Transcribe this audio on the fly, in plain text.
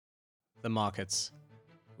the markets.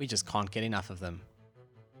 We just can't get enough of them.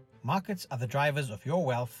 Markets are the drivers of your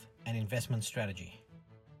wealth and investment strategy.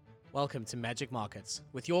 Welcome to Magic Markets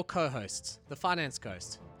with your co-hosts, the Finance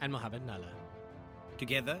Ghost and Mohammed Nalla.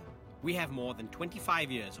 Together, we have more than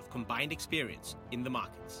 25 years of combined experience in the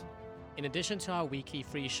markets. In addition to our weekly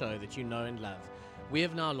free show that you know and love, we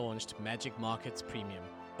have now launched Magic Markets Premium,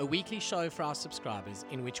 a weekly show for our subscribers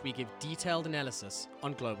in which we give detailed analysis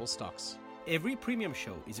on global stocks. Every premium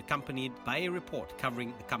show is accompanied by a report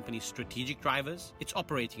covering the company's strategic drivers, its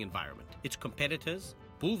operating environment, its competitors,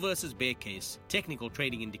 bull versus bear case, technical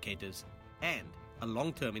trading indicators, and a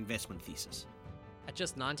long-term investment thesis. At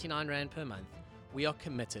just 99 Rand per month, we are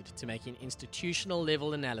committed to making institutional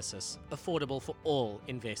level analysis affordable for all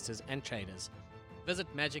investors and traders. Visit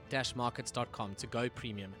magic-markets.com to go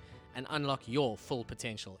premium and unlock your full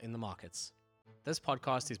potential in the markets. This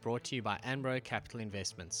podcast is brought to you by Anbro Capital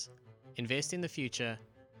Investments. Invest in the future,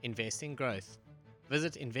 invest in growth.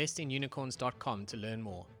 Visit investinunicorns.com to learn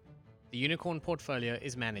more. The Unicorn portfolio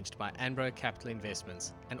is managed by Anbro Capital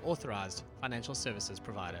Investments, an authorized financial services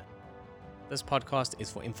provider. This podcast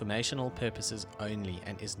is for informational purposes only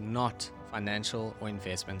and is not financial or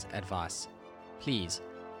investment advice. Please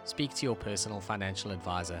speak to your personal financial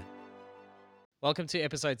advisor. Welcome to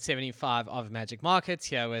episode 75 of Magic Markets,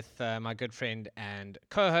 here with my good friend and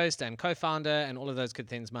co-host and co-founder and all of those good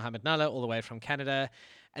things, Mohammed Nalla, all the way from Canada.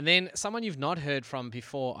 And then someone you've not heard from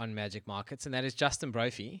before on Magic Markets, and that is Justin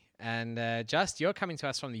Brophy. And Just, you're coming to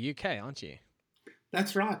us from the UK, aren't you?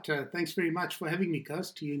 That's right. Thanks very much for having me,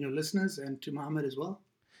 Coast, to you and your listeners, and to Mohammed as well.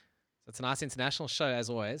 So it's a nice international show, as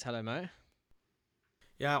always. Hello, Mo.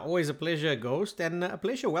 Yeah, always a pleasure, Ghost, and a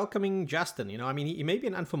pleasure welcoming Justin. He may be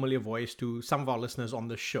an unfamiliar voice to some of our listeners on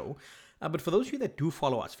the show, but for those of you that do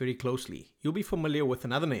follow us very closely, you'll be familiar with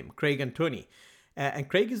another name, Craig Antoni. And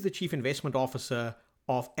Craig is the Chief Investment Officer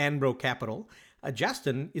of Anbro Capital.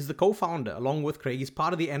 Justin is the co-founder, along with Craig. He's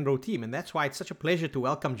part of the Anbro team, and that's why it's such a pleasure to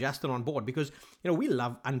welcome Justin on board, because we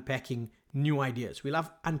love unpacking new ideas. We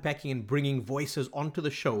love unpacking and bringing voices onto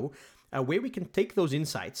the show where we can take those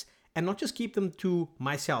insights and not just keep them to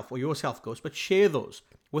myself or yourself, Ghost, but share those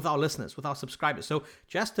with our listeners, with our subscribers. So,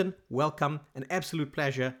 Justin, welcome. An absolute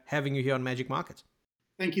pleasure having you here on Magic Markets.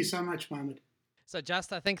 Thank you so much, Mohammed. So,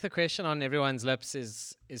 Just, I think the question on everyone's lips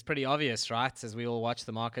is pretty obvious, right? As we all watch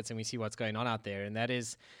the markets and we see what's going on out there, and that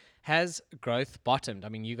is, has growth bottomed? I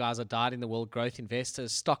mean, you guys are dyed-in-the-wool growth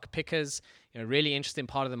investors, stock pickers, really interesting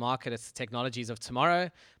part of the market. It's the technologies of tomorrow,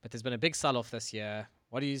 but there's been a big sell-off this year.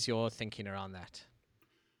 What is your thinking around that?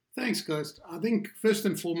 Thanks, Ghost. I think first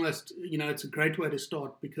and foremost, it's a great way to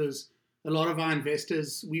start because a lot of our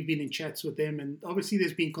investors, we've been in chats with them, and obviously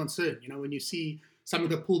there's been concern. When you see some of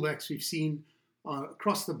the pullbacks we've seen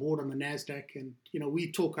across the board on the NASDAQ, and,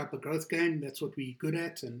 we talk up a growth game. That's what we're good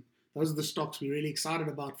at, and those are the stocks we're really excited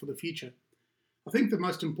about for the future. I think the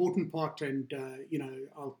most important part, and,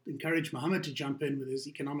 I'll encourage Mohammed to jump in with his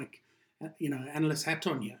economic, analyst hat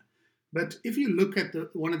on here. But if you look at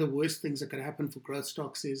one of the worst things that could happen for growth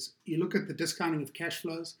stocks is you look at the discounting of cash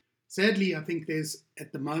flows. Sadly, I think there's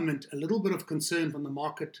at the moment a little bit of concern from the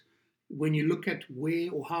market when you look at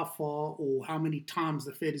where or how far or how many times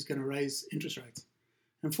the Fed is going to raise interest rates.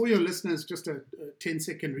 And for your listeners, just a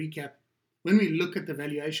 10-second recap. When we look at the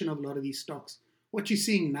valuation of a lot of these stocks, what you're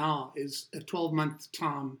seeing now is a 12-month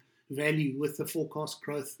time value with the forecast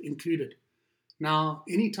growth included. Now,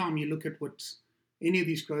 anytime you look at what any of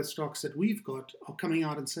these growth stocks that we've got are coming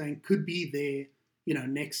out and saying could be their,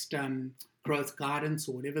 next growth guidance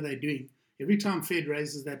or whatever they're doing. Every time Fed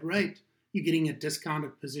raises that rate, you're getting a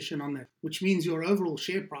discounted position on that, which means your overall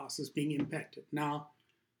share price is being impacted. Now,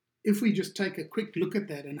 if we just take a quick look at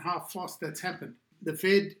that and how fast that's happened, the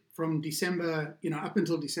Fed from December, up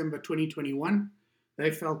until December 2021,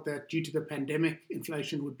 they felt that due to the pandemic,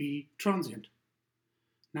 inflation would be transient.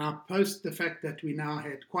 Now, post the fact that we now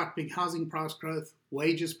had quite big housing price growth,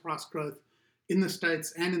 wages price growth in the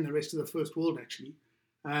States and in the rest of the first world, actually,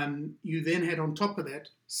 you then had on top of that,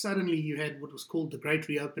 suddenly you had what was called the Great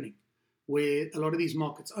Reopening, where a lot of these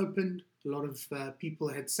markets opened, a lot of people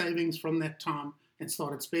had savings from that time and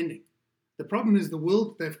started spending. The problem is the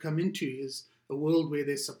world they've come into is a world where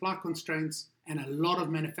there's supply constraints and a lot of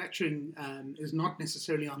manufacturing is not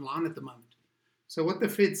necessarily online at the moment. So what the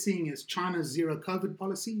Fed's seeing is China's zero COVID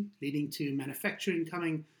policy, leading to manufacturing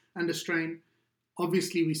coming under strain.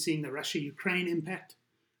 Obviously, we're seeing the Russia-Ukraine impact,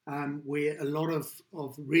 where a lot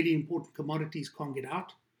of really important commodities can't get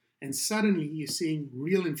out. And suddenly you're seeing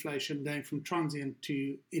real inflation going from transient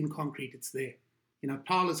to in concrete, it's there.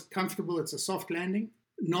 Powell is comfortable, it's a soft landing.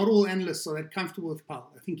 Not all analysts are that comfortable with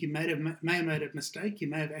Powell. I think he may have made a mistake. He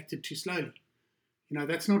may have acted too slowly.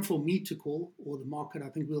 That's not for me to call or the market. I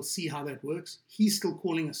think we'll see how that works. He's still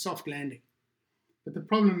calling a soft landing. But the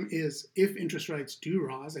problem is, if interest rates do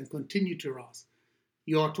rise and continue to rise,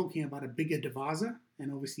 you are talking about a bigger divisor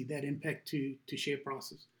and obviously that impact to share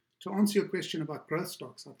prices. To answer your question about growth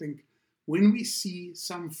stocks, I think when we see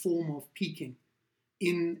some form of peaking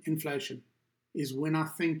in inflation is when I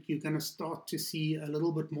think you're going to start to see a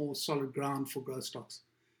little bit more solid ground for growth stocks.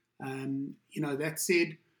 That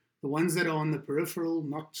said, the ones that are on the peripheral,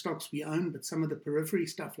 not stocks we own, but some of the periphery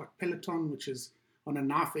stuff like Peloton, which is on a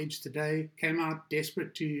knife edge today, came out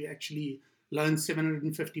desperate to actually loan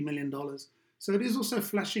 $750 million. So it is also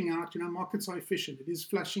flushing out, markets are efficient. It is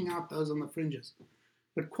flushing out those on the fringes.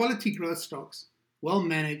 But quality growth stocks, well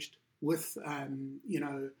managed with,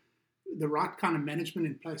 the right kind of management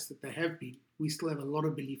in place that they have been, we still have a lot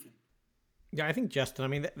of belief in. Yeah, I think,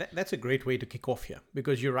 Justin, that's a great way to kick off here,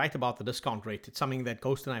 because you're right about the discount rate. It's something that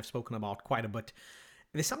Ghost and I have spoken about quite a bit.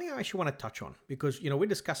 There's something I actually want to touch on, because, we're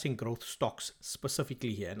discussing growth stocks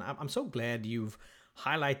specifically here. And I'm so glad you've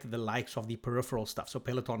highlighted the likes of the peripheral stuff. So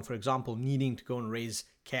Peloton, for example, needing to go and raise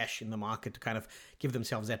cash in the market to kind of give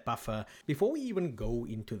themselves that buffer. Before we even go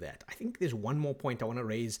into that, I think there's one more point I want to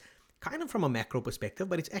raise, kind of from a macro perspective,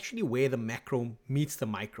 but it's actually where the macro meets the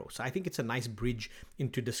micro. So I think it's a nice bridge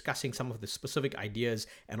into discussing some of the specific ideas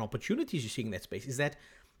and opportunities you're seeing in that space. Is that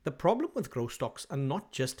the problem with growth stocks are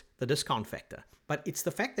not just the discount factor, but it's the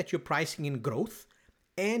fact that you're pricing in growth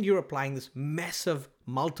and you're applying this massive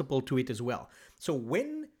multiple to it as well. So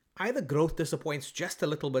when either growth disappoints just a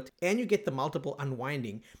little bit and you get the multiple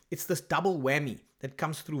unwinding, it's this double whammy that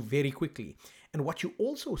comes through very quickly. And what you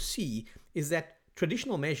also see is that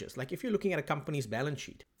traditional measures, like if you're looking at a company's balance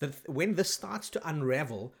sheet, that when this starts to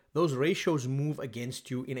unravel, those ratios move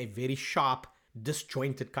against you in a very sharp,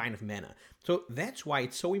 disjointed kind of manner. So that's why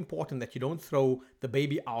it's so important that you don't throw the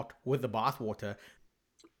baby out with the bathwater.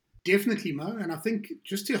 Definitely, Mo. And I think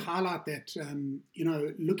just to highlight that,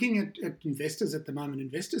 looking at investors at the moment,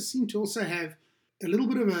 investors seem to also have a little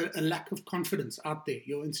bit of a lack of confidence out there.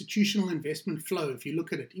 Your institutional investment flow, if you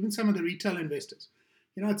look at it, even some of the retail investors,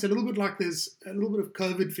 it's a little bit like there's a little bit of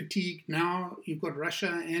COVID fatigue. Now you've got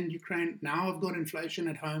Russia and Ukraine. Now I've got inflation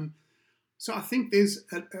at home. So I think there's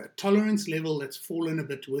a tolerance level that's fallen a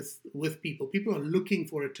bit with people. People are looking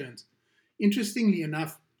for returns. Interestingly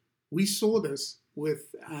enough, we saw this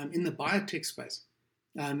with in the biotech space.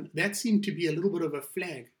 That seemed to be a little bit of a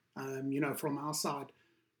flag, from our side.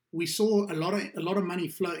 We saw a lot of money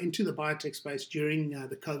flow into the biotech space during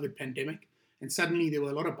the COVID pandemic. And suddenly there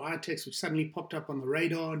were a lot of biotechs which suddenly popped up on the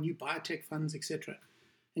radar, new biotech funds, etc.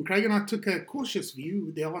 And Craig and I took a cautious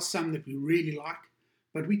view. There are some that we really like,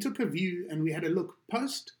 but we took a view and we had a look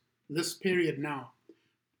post this period now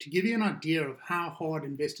to give you an idea of how hard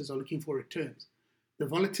investors are looking for returns. The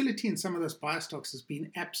volatility in some of those bio stocks has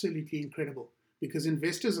been absolutely incredible because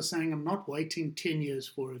investors are saying, I'm not waiting 10 years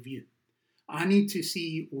for a view. I need to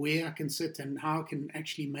see where I can sit and how I can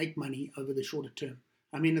actually make money over the shorter term.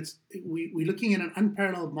 I mean, we're looking at an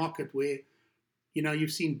unparalleled market where,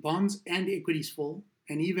 you've seen bonds and equities fall,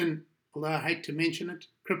 and even, although I hate to mention it,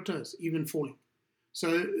 cryptos even falling.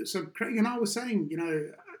 So Craig and I were saying,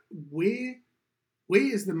 where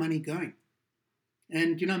is the money going?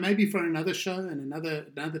 And, maybe for another show and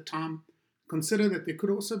another time, consider that there could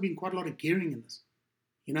also have been quite a lot of gearing in this.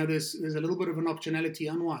 There's a little bit of an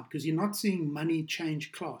optionality unwind because you're not seeing money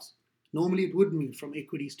change class. Normally it would move from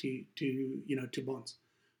equities to bonds.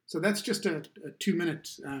 So that's just a 2-minute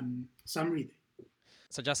summary there.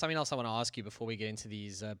 So just something else I want to ask you before we get into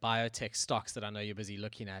these biotech stocks that I know you're busy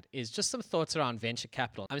looking at is just some thoughts around venture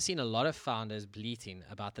capital. I'm seeing a lot of founders bleating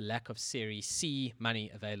about the lack of Series C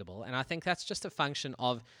money available. And I think that's just a function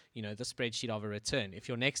of, the spreadsheet of a return. If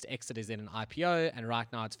your next exit is in an IPO and right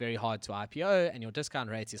now it's very hard to IPO and your discount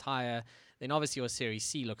rate is higher, then obviously your Series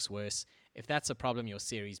C looks worse. If that's a problem, your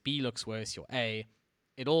Series B looks worse, your A,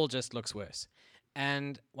 it all just looks worse.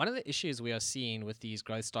 And one of the issues we are seeing with these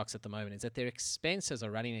growth stocks at the moment is that their expenses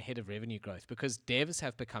are running ahead of revenue growth because devs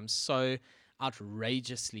have become so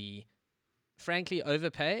outrageously, frankly,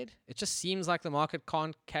 overpaid. It just seems like the market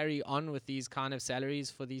can't carry on with these kind of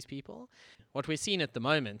salaries for these people. What we're seeing at the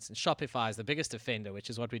moment, and Shopify is the biggest offender, which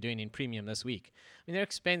is what we're doing in Premium this week. I mean, their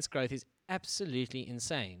expense growth is absolutely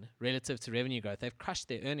insane relative to revenue growth. They've crushed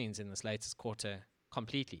their earnings in this latest quarter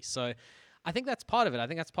completely. So I think that's part of it. I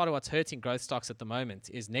think that's part of what's hurting growth stocks at the moment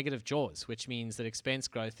is negative jaws, which means that expense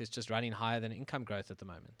growth is just running higher than income growth at the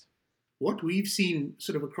moment. What we've seen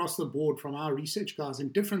sort of across the board from our research guys in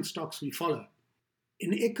different stocks we follow,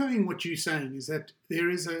 in echoing what you're saying, is that there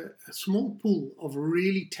is a small pool of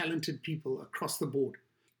really talented people across the board.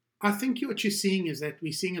 I think what you're seeing is that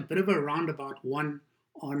we're seeing a bit of a roundabout one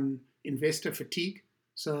on investor fatigue.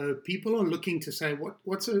 So people are looking to say,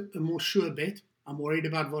 what's a more sure bet? I'm worried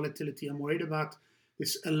about volatility. I'm worried about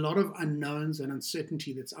there's a lot of unknowns and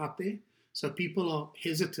uncertainty that's out there. So people are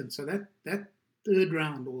hesitant. So that third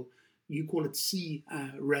round, or you call it C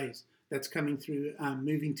raise, that's coming through,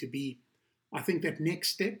 moving to B. I think that next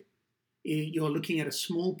step, you're looking at a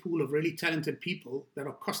small pool of really talented people that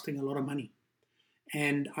are costing a lot of money.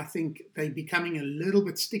 And I think they're becoming a little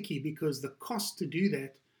bit sticky because the cost to do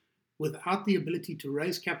that without the ability to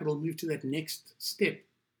raise capital, move to that next step,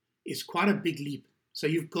 is quite a big leap. So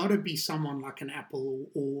you've got to be someone like an Apple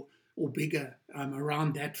or bigger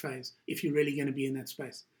around that phase if you're really going to be in that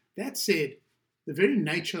space. That said, the very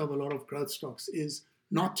nature of a lot of growth stocks is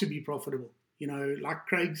not to be profitable. Like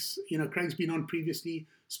Craig's been on previously,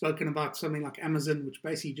 spoken about something like Amazon, which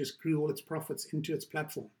basically just grew all its profits into its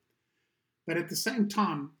platform. But at the same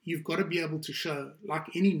time, you've got to be able to show,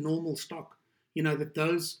 like any normal stock, that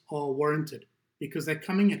those are warranted because they're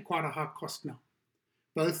coming at quite a high cost now,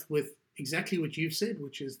 both with exactly what you've said,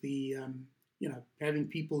 which is the, having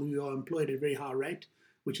people who are employed at a very high rate,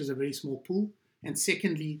 which is a very small pool. And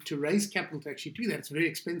secondly, to raise capital to actually do that, it's very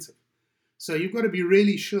expensive. So you've got to be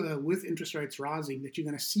really sure with interest rates rising that you're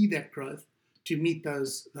going to see that growth to meet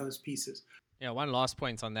those pieces. Yeah, one last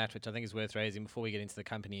point on that, which I think is worth raising before we get into the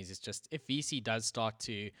companies, is just if VC does start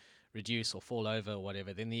to reduce or fall over or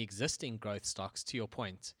whatever, then the existing growth stocks, to your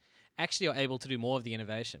point, actually are able to do more of the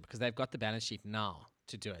innovation because they've got the balance sheet now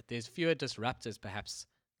to do it. There's fewer disruptors perhaps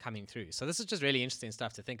coming through. So this is just really interesting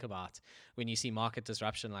stuff to think about when you see market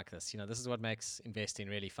disruption like this. This is what makes investing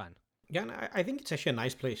really fun. Yeah, and I think it's actually a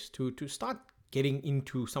nice place to start getting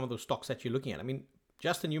into some of those stocks that you're looking at. I mean,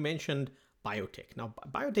 Justin, you mentioned biotech. Now,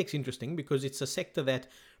 biotech's interesting because it's a sector that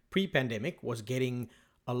pre-pandemic was getting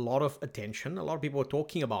a lot of attention. A lot of people were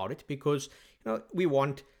talking about it because we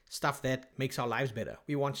want stuff that makes our lives better.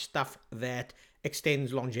 We want stuff that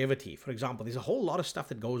extends longevity. For example, there's a whole lot of stuff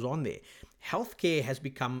that goes on there. Healthcare has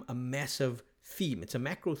become a massive theme. It's a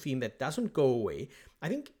macro theme that doesn't go away. I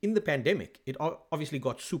think in the pandemic, it obviously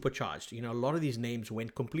got supercharged. A lot of these names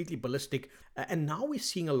went completely ballistic. And now we're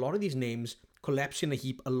seeing a lot of these names collapse in a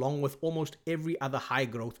heap along with almost every other high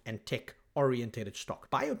growth and tech oriented stock.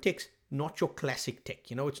 Biotech's not your classic tech.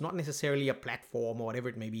 It's not necessarily a platform or whatever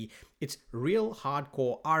it may be. It's real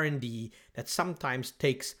hardcore R&D that sometimes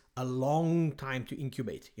takes a long time to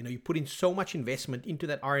incubate. You put in so much investment into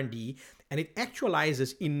that R&D and it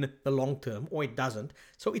actualizes in the long term, or it doesn't.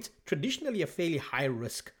 So it's traditionally a fairly high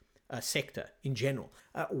risk sector in general.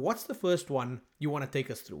 What's the first one you want to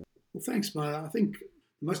take us through? Well, thanks, Mo. I think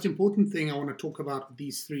the most important thing I want to talk about with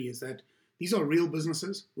these three is that these are real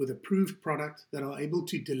businesses with a proved product that are able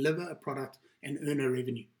to deliver a product and earn a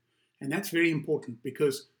revenue. And that's very important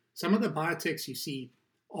because some of the biotechs you see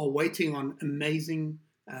are waiting on amazing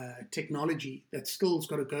technology that still's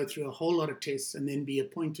got to go through a whole lot of tests and then be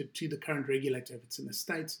appointed to the current regulator, if it's in the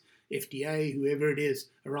States, FDA, whoever it is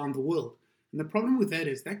around the world. And the problem with that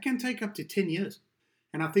is that can take up to 10 years.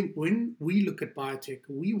 And I think when we look at biotech,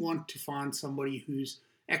 we want to find somebody who's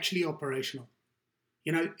actually operational.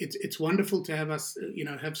 It's wonderful to have us,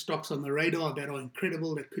 have stocks on the radar that are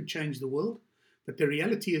incredible, that could change the world. But the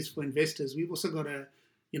reality is for investors, we've also got a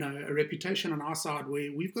reputation on our side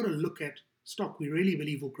where we've got to look at stock we really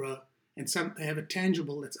believe will grow and they have a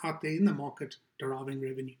tangible that's out there in the market deriving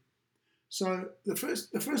revenue. So the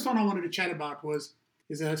first one I wanted to chat about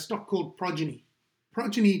is a stock called Progyny.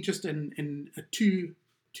 Progyny, just in a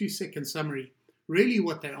two-second summary, really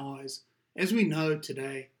what they are is, as we know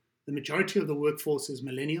today, the majority of the workforce is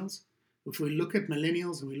millennials. If we look at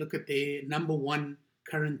millennials and we look at their number one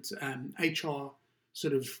current HR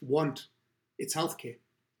sort of want, it's healthcare.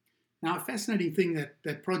 Now, a fascinating thing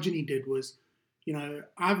that Progyny did was,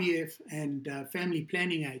 IVF and family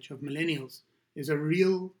planning age of millennials is a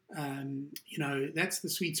real, that's the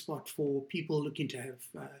sweet spot for people looking to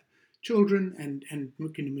have children and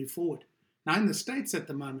looking to move forward. Now, in the States at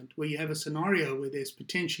the moment, where you have a scenario where there's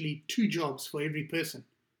potentially 2 jobs for every person,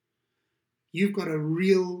 you've got a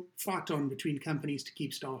real fight on between companies to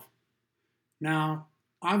keep staff. Now,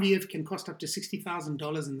 IVF can cost up to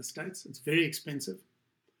 $60,000 in the States. It's very expensive.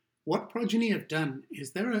 What Progyny have done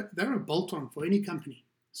is they're a bolt-on for any company.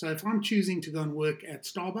 So if I'm choosing to go and work at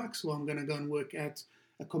Starbucks, or I'm going to go and work at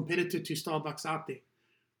a competitor to Starbucks out there,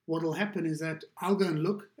 what will happen is that I'll go and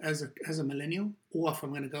look as a millennial, or if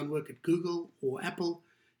I'm going to go and work at Google or Apple,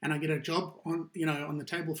 and I get a job on the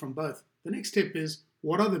table from both. The next step is,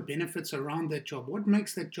 what are the benefits around that job? What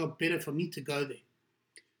makes that job better for me to go there?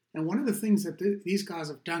 And one of the things that these guys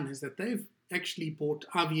have done is that they've actually bought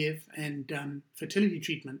IVF and fertility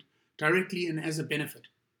treatment directly and as a benefit.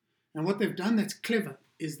 And what they've done that's clever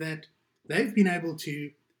is that they've been able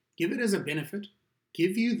to give it as a benefit,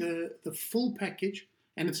 give you the full package,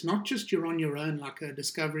 and it's not just you're on your own like a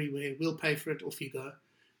Discovery where we'll pay for it, off you go.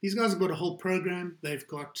 These guys have got a whole program. They've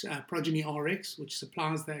got Progeny RX, which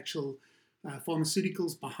supplies the actual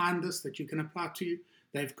pharmaceuticals behind this that you can apply to.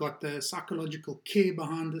 They've got the psychological care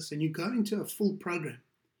behind this, and you go into a full program.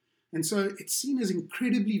 And so it's seen as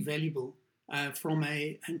incredibly valuable from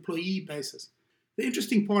an employee basis. The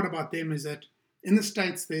interesting part about them is that in the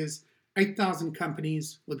States, there's 8,000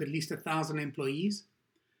 companies with at least 1,000 employees.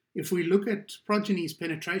 If we look at Progeny's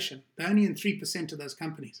penetration, they're only in 3% of those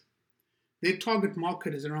companies. Their target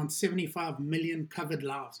market is around 75 million covered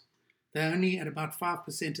lives. They're only at about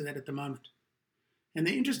 5% of that at the moment. And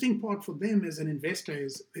the interesting part for them as an investor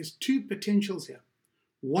is there's two potentials here.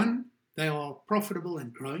 One, they are profitable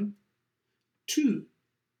and growing. Two,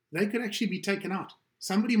 they could actually be taken out.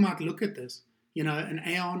 Somebody might look at this, an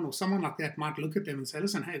Aon or someone like that might look at them and say,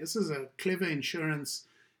 listen, hey, this is a clever insurance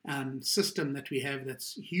system that we have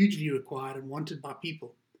that's hugely required and wanted by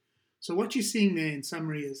people. So what you're seeing there in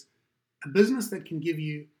summary is a business that can give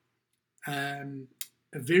you a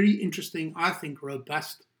very interesting, I think,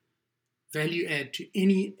 robust value add to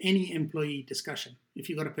any employee discussion. If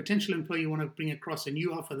you've got a potential employee you want to bring across and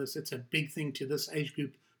you offer this, it's a big thing to this age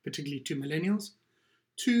group, particularly to millennials.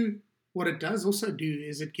 Two, what it does also do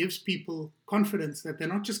is it gives people confidence that they're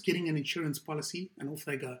not just getting an insurance policy and off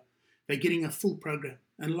they go. They're getting a full program.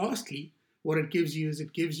 And lastly, what it gives you is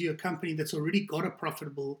it gives you a company that's already got a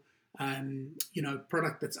profitable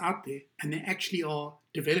product that's out there, and they actually are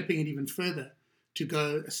developing it even further to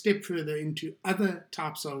go a step further into other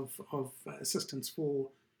types of assistance for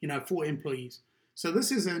employees. So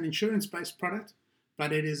this is an insurance-based product,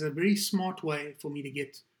 but it is a very smart way for me to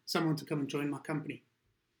get someone to come and join my company.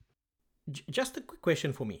 Just a quick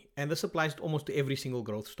question for me, and this applies almost to every single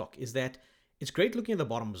growth stock, is that it's great looking at the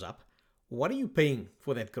bottoms up. What are you paying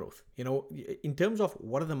for that growth? In terms of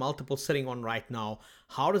what are the multiples sitting on right now,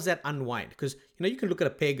 how does that unwind? Because, you can look at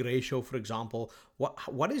a PEG ratio, for example.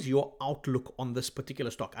 What is your outlook on this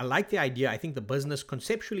particular stock? I like the idea. I think the business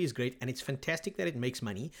conceptually is great and it's fantastic that it makes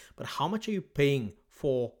money, but how much are you paying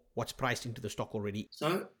for what's priced into the stock already?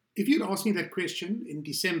 So if you'd asked me that question in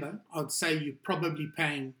December, I'd say you're probably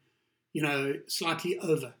paying, slightly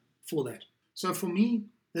over for that. So for me,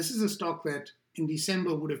 this is a stock that in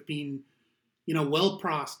December would have been well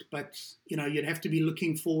priced, but you'd have to be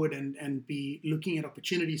looking forward and be looking at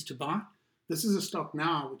opportunities to buy. This is a stock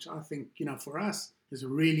now which I think for us is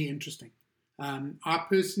really interesting. I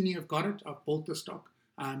personally have got it. I've bought the stock.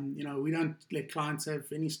 We don't let clients have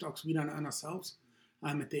any stocks we don't own ourselves.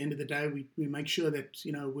 At the end of the day, we make sure that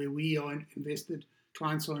where we are invested,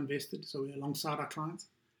 clients are invested, so we're alongside our clients.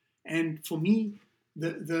 And for me,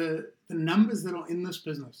 the numbers that are in this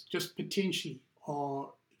business just potentially are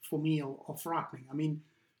frightening. I mean,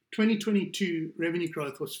 2022 revenue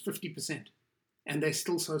growth was 50%, and they're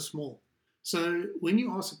still so small. So when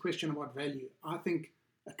you ask a question about value, I think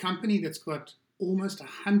a company that's got almost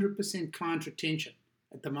 100% client retention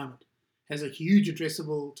at the moment has a huge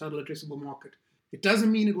total addressable market. It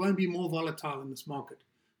doesn't mean it won't be more volatile in this market,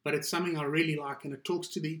 but it's something I really like, and it talks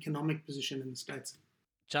to the economic position in the States.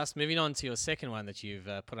 Just moving on to your second one that you've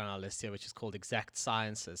put on our list here, which is called Exact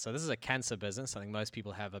Sciences. So this is a cancer business. I think most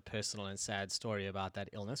people have a personal and sad story about that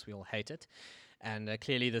illness. We all hate it. And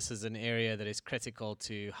clearly this is an area that is critical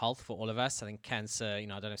to health for all of us. I think cancer, I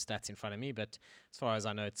don't have stats in front of me, but as far as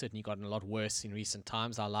I know, it's certainly gotten a lot worse in recent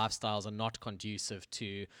times. Our lifestyles are not conducive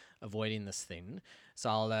to avoiding this thing. So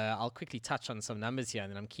I'll quickly touch on some numbers here,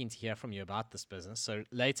 and then I'm keen to hear from you about this business. So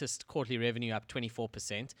latest quarterly revenue up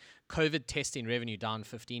 24%. COVID testing revenue down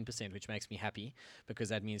 15%, which makes me happy because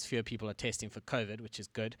that means fewer people are testing for COVID, which is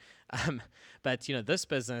good. But, this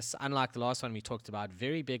business, unlike the last one we talked about,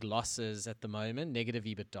 very big losses at the moment, negative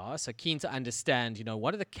EBITDA. So keen to understand,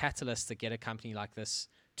 what are the catalysts that get a company like this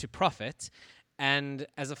to profit? And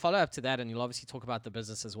as a follow-up to that, and you'll obviously talk about the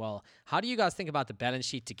business as well, how do you guys think about the balance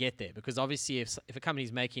sheet to get there? Because obviously if a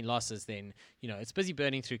company's making losses, then, it's busy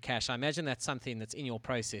burning through cash. I imagine that's something that's in your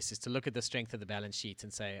process, is to look at the strength of the balance sheet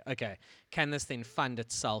and say, okay, can this then fund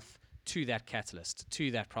itself to that catalyst, to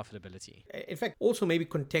that profitability? In fact, also maybe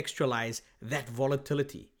contextualize that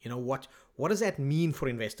volatility. What does that mean for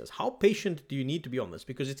investors? How patient do you need to be on this?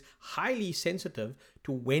 Because it's highly sensitive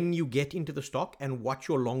to when you get into the stock and what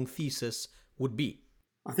your long thesis would be.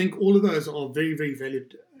 I think all of those are very, very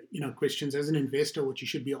valid, questions as an investor, what you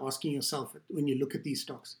should be asking yourself when you look at these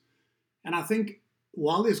stocks. And I think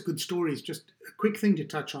while there's good stories, just a quick thing to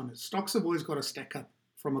touch on is stocks have always got to stack up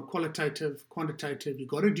from a qualitative, quantitative. You've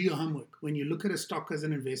got to do your homework. When you look at a stock as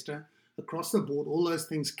an investor, across the board, all those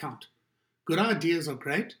things count. Good ideas are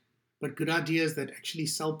great, but good ideas that actually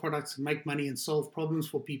sell products and make money and solve problems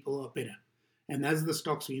for people are better. And those are the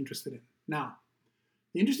stocks we're interested in. Now,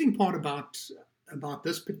 the interesting part about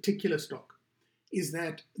this particular stock is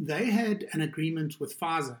that they had an agreement with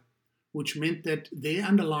Pfizer, which meant that their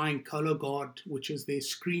underlying Cologuard, which is their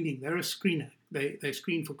screening, they're a screener. They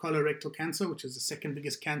screen for colorectal cancer, which is the second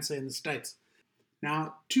biggest cancer in the States.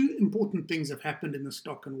 Now, two important things have happened in the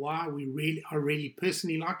stock and why I really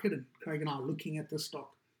personally like it, and Craig and I are looking at this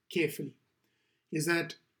stock carefully, is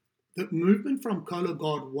that the movement from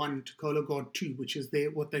Cologuard 1 to Cologuard 2, which is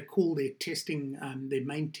what they call their testing, their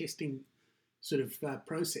main testing sort of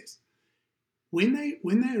process. When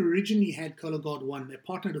they originally had Cologuard 1, they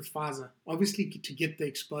partnered with Pfizer, obviously to get the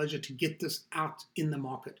exposure, to get this out in the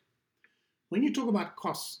market. When you talk about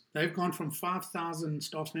costs, they've gone from 5,000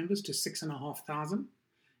 staff members to 6,500,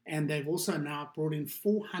 and they've also now brought in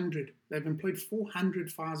 400. They've employed 400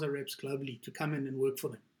 Pfizer reps globally to come in and work for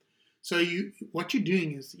them. So what you're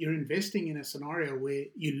doing is you're investing in a scenario where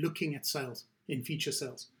you're looking at sales, in future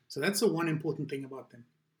sales. So that's the one important thing about them.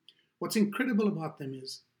 What's incredible about them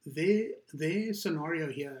is their scenario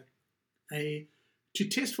here, to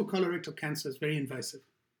test for colorectal cancer is very invasive.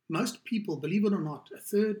 Most people, believe it or not, a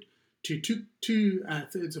third to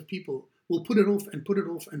two-thirds of people will put it off and put it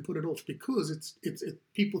off and put it off because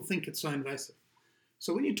people think it's so invasive.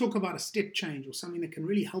 So when you talk about a step change or something that can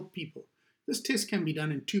really help people, this test can be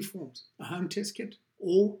done in two forms, a home test kit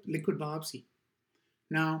or liquid biopsy.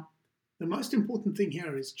 Now, the most important thing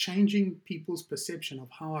here is changing people's perception of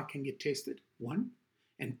how I can get tested, one.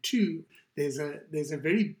 And two, there's a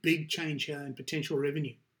very big change here in potential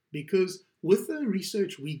revenue because with the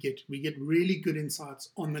research we get really good insights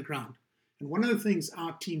on the ground. And one of the things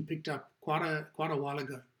our team picked up quite a while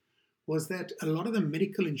ago was that a lot of the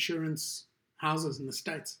medical insurance houses in the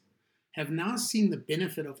States have now seen the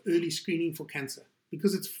benefit of early screening for cancer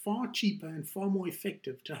because it's far cheaper and far more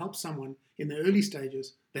effective to help someone in the early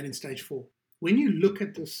stages than in stage 4. When you look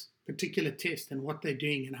at this particular test and what they're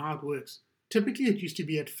doing and how it works, typically it used to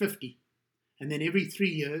be at 50, and then every 3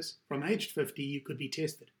 years from age 50 you could be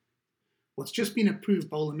tested. What's just been approved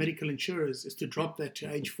by all the medical insurers is to drop that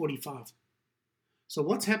to age 45. So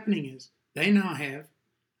what's happening is they now have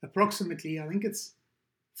approximately, I think it's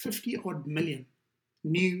 50 odd million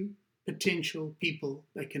new potential people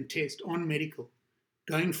they can test on medical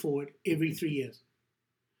going forward every 3 years.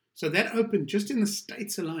 So that opened just in the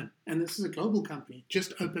States alone, and this is a global company,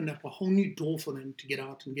 just opened up a whole new door for them to get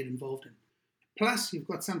out and get involved in. Plus, you've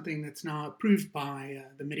got something that's now approved by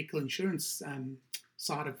the medical insurance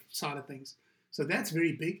side of things. So that's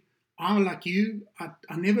very big. Like you,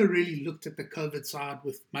 I never really looked at the COVID side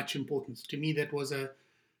with much importance. To me, that was a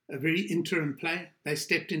very interim play. They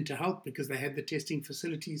stepped in to help because they had the testing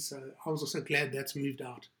facilities. So I was also glad that's moved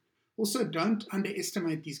out. Also, don't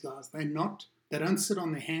underestimate these guys. They don't sit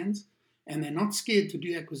on their hands, and they're not scared to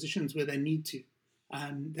do acquisitions where they need to.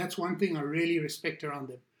 That's one thing I really respect around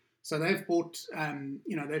them. So they've bought,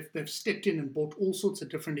 they've stepped in and bought all sorts of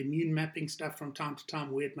different immune mapping stuff from time to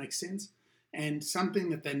time where it makes sense. And something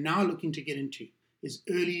that they're now looking to get into is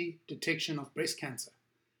early detection of breast cancer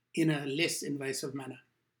in a less invasive manner.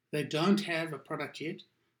 They don't have a product yet,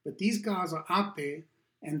 but these guys are out there,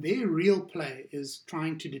 and their real play is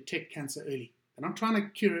trying to detect cancer early. They're not trying to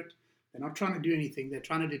cure it. They're not trying to do anything. They're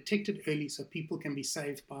trying to detect it early so people can be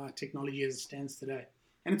saved by technology as it stands today.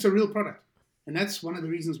 And it's a real product. And that's one of the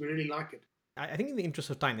reasons we really like it. I think in the interest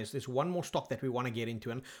of time, there's one more stock that we want to get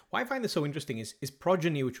into. And why I find this so interesting is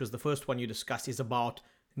Progyny, which was the first one you discussed, is about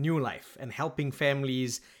new life and helping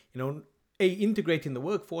families, integrate in the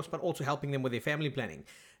workforce, but also helping them with their family planning.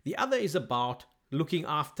 The other is about looking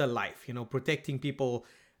after life, protecting people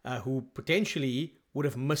who potentially would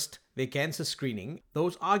have missed their cancer screening.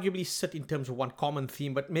 Those arguably sit in terms of one common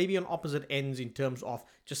theme, but maybe on opposite ends in terms of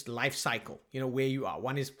just life cycle, where you are.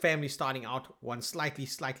 One is family starting out, one slightly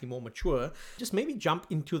more mature. Just maybe jump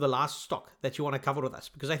into the last stock that you want to cover with us,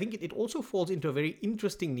 because I think it also falls into a very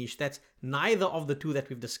interesting niche that's neither of the two that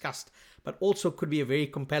we've discussed, but also could be a very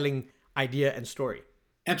compelling idea and story.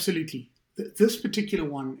 Absolutely. This particular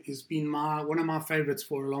one has been one of my favorites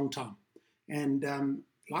for a long time. And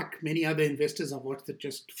like many other investors, I've watched it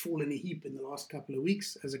just fall in a heap in the last couple of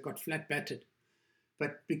weeks as it got flat battered.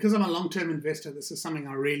 But because I'm a long-term investor, this is something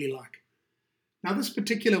I really like. Now, this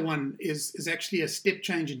particular one is actually a step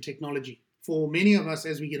change in technology. For many of us,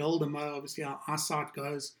 as we get older, more obviously our eyesight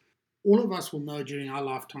goes. All of us will know during our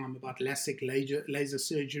lifetime about LASIK laser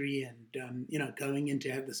surgery and going in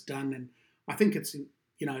to have this done. And I think it's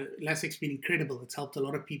LASIK's been incredible. It's helped a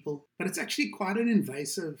lot of people, but it's actually quite an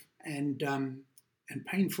invasive and and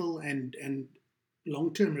painful, and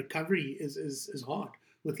long-term recovery is hard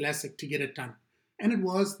with LASIK to get it done. And it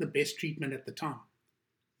was the best treatment at the time.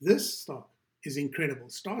 This stock is incredible.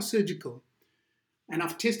 Star Surgical, and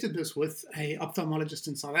I've tested this with an ophthalmologist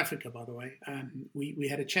in South Africa, by the way. We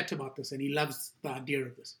had a chat about this, and he loves the idea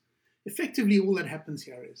of this. Effectively, all that happens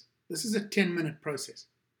here is, this is a 10-minute process.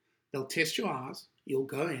 They'll test your eyes, you'll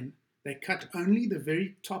go in, they cut only the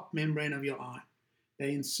very top membrane of your eye.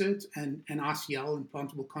 They insert an ICL,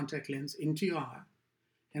 implantable contact lens, into your eye,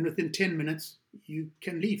 and within 10 minutes, you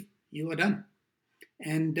can leave. You are done.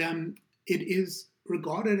 And it is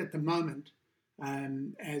regarded at the moment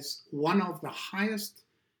as one of the highest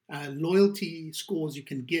loyalty scores you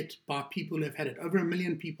can get by people who have had it. Over 1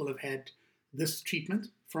 million people have had this treatment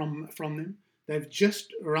from them. They've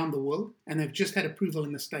just around the world, and they've just had approval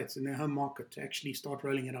in the States, in their home market, to actually start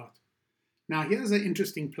rolling it out. Now, here's an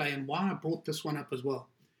interesting play, and why I brought this one up as well.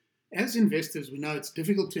 As investors, we know it's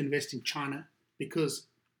difficult to invest in China because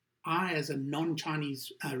I, as a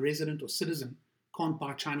non-Chinese resident or citizen, can't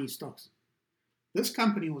buy Chinese stocks. This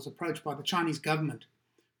company was approached by the Chinese government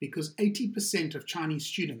because 80% of Chinese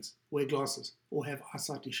students wear glasses or have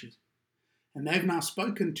eyesight issues. And they've now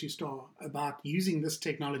spoken to Star about using this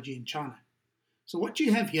technology in China. So what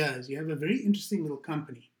you have here is you have a very interesting little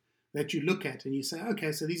company that you look at and you say,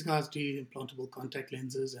 okay, so these guys do implantable contact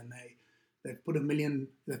lenses, and they've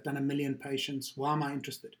done 1 million patients. Why am I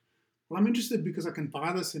interested? Well, I'm interested because I can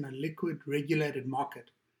buy this in a liquid regulated market,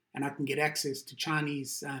 and I can get access to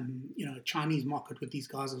Chinese market with these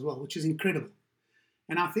guys as well, which is incredible.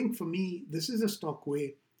 And I think for me, this is a stock where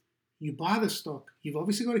you buy the stock, you've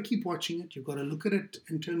obviously got to keep watching it. You've got to look at it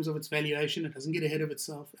in terms of its valuation. It doesn't get ahead of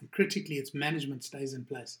itself. And critically, its management stays in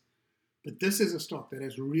place. But this is a stock that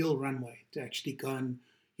has real runway to actually go and,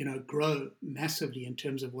 grow massively in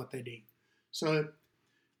terms of what they're doing. So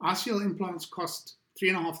ICL implants cost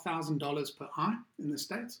 $3,500 per eye in the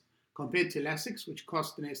States, compared to LASIK, which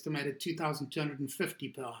cost an estimated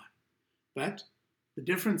 $2,250 per eye. But the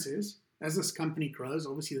difference is, as this company grows,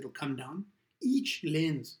 obviously it'll come down. Each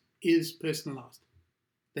lens is personalized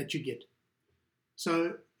that you get.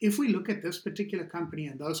 So if we look at this particular company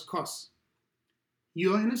and those costs,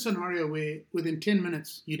 you are in a scenario where within 10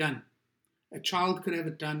 minutes, you're done. A child could have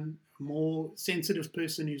it done. A more sensitive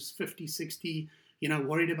person who's 50, 60,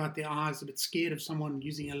 worried about their eyes, a bit scared of someone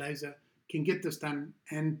using a laser, can get this done.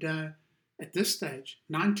 And at this stage,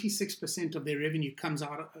 96% of their revenue comes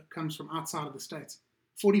from outside of the States.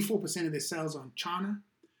 44% of their sales are in China,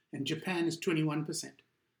 and Japan is 21%.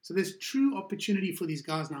 So there's true opportunity for these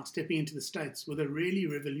guys now stepping into the States with a really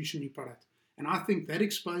revolutionary product. And I think that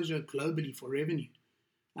exposure globally for revenue,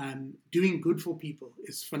 doing good for people,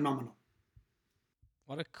 is phenomenal.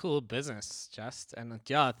 What a cool business, Just. And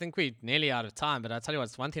yeah, I think we're nearly out of time, but I'll tell you what,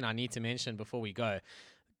 it's one thing I need to mention before we go.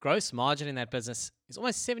 Gross margin in that business is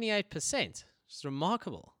almost 78%. It's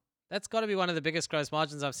remarkable. That's got to be one of the biggest gross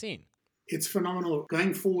margins I've seen. It's phenomenal.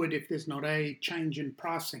 Going forward, if there's not a change in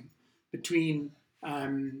pricing between,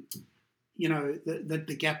 the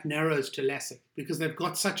gap narrows to LASIK, because they've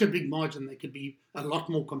got such a big margin, they could be a lot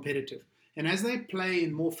more competitive. And as they play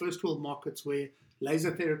in more first world markets where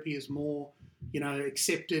laser therapy is more,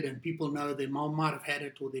 accepted, and people know their mom might have had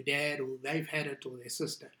it, or their dad, or they've had it, or their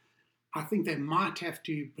sister, I think they might have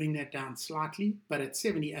to bring that down slightly. But at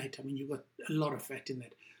 78, you've got a lot of fat in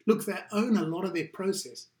that. Look, they own a lot of their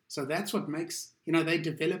process. So that's what makes, they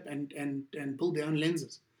develop and build their own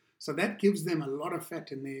lenses. So that gives them a lot of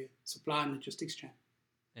fat in their supply and logistics chain.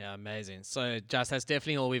 Yeah, amazing. So, Just, that's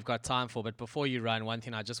definitely all we've got time for. But before you run, one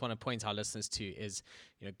thing I just want to point our listeners to is,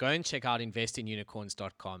 go and check out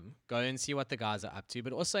investinunicorns.com. Go and see what the guys are up to.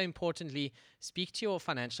 But also, importantly, speak to your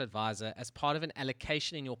financial advisor as part of an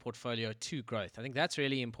allocation in your portfolio to growth. I think that's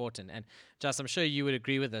really important. And, Just, I'm sure you would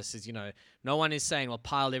agree with this, is, no one is saying, well,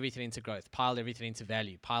 pile everything into growth, pile everything into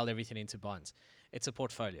value, pile everything into bonds. It's a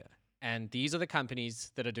portfolio. And these are the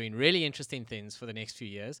companies that are doing really interesting things for the next few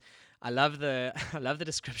years. I love the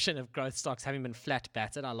description of growth stocks having been flat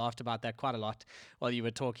battered. I laughed about that quite a lot while you were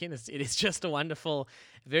talking. It is just a wonderful,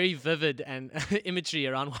 very vivid and imagery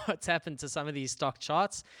around what's happened to some of these stock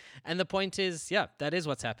charts. And the point is, yeah, that is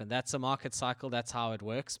what's happened. That's a market cycle. That's how it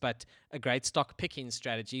works. But a great stock picking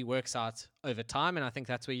strategy works out over time. And I think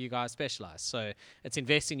that's where you guys specialize. So it's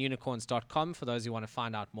investinunicorns.com for those who want to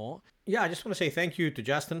find out more. Yeah, I just want to say thank you to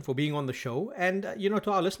Justin for being on the show, and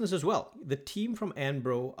to our listeners as well. The team from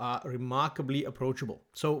Anbro are remarkably approachable.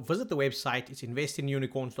 So visit the website, it's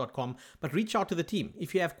investinunicorns.com, but reach out to the team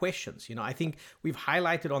if you have questions. I think we've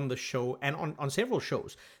highlighted on the show and on several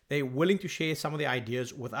shows, they're willing to share some of the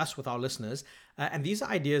ideas with us, with our listeners. And these are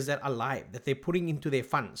ideas that are live, that they're putting into their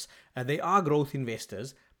funds. They are growth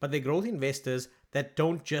investors, but they're growth investors that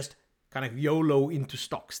don't just kind of YOLO into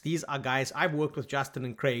stocks. These are guys, I've worked with Justin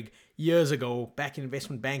and Craig years ago, back in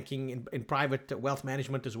investment banking, in private wealth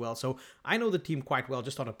management as well. So I know the team quite well,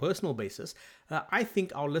 just on a personal basis. I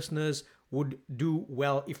think our listeners would do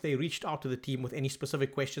well if they reached out to the team with any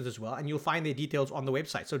specific questions as well. And you'll find their details on the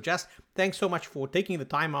website. So just thanks so much for taking the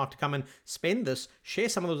time out to come and spend this, share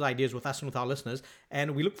some of those ideas with us and with our listeners.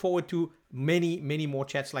 And we look forward to many, many more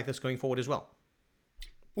chats like this going forward as well.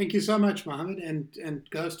 Thank you so much, Mohammed, and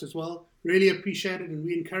Ghost as well. Really appreciate it, and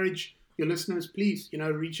we encourage your listeners, please,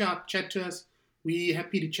 reach out, chat to us. We're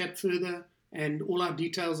happy to chat further, and all our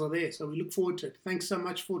details are there. So we look forward to it. Thanks so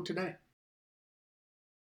much for today.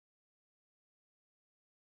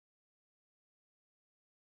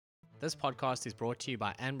 This podcast is brought to you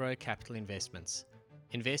by Anbro Capital Investments.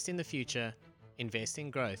 Invest in the future, invest in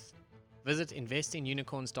growth. Visit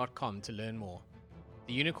investinunicorns.com to learn more.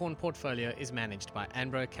 The Unicorn portfolio is managed by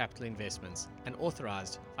Anbro Capital Investments, an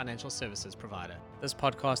authorized financial services provider. This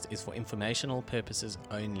podcast is for informational purposes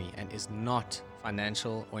only and is not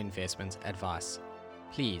financial or investment advice.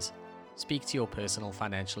 Please speak to your personal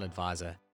financial advisor